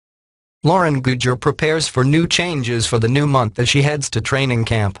Lauren Goodger prepares for new changes for the new month as she heads to training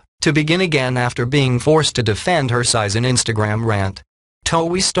camp to begin again after being forced to defend her size in Instagram rant.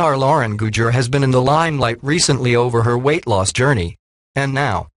 TOWIE star Lauren Goodger has been in the limelight recently over her weight loss journey. And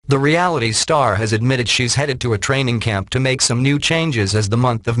now, the reality star has admitted she's headed to a training camp to make some new changes as the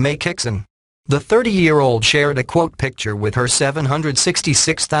month of May kicks in. The 30-year-old shared a quote picture with her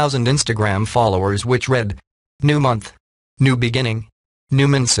 766,000 Instagram followers which read, "New month. New beginning. New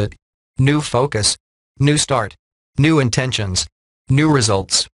mindset. New focus. New start. New intentions. New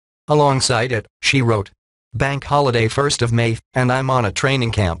results." Alongside it, she wrote, "Bank holiday 1st of May, and I'm on a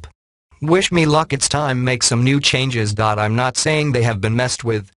training camp. Wish me luck, it's time make some new changes. I'm not saying they have been messed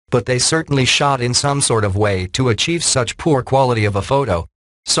with, but they certainly shot in some sort of way to achieve such poor quality of a photo.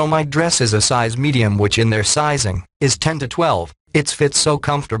 So my dress is a size medium, which in their sizing is 10 to 12. It fits so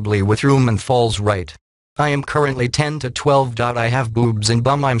comfortably with room and falls right. I am currently 10 to 12. I have boobs and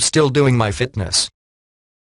bum. I'm still doing my fitness.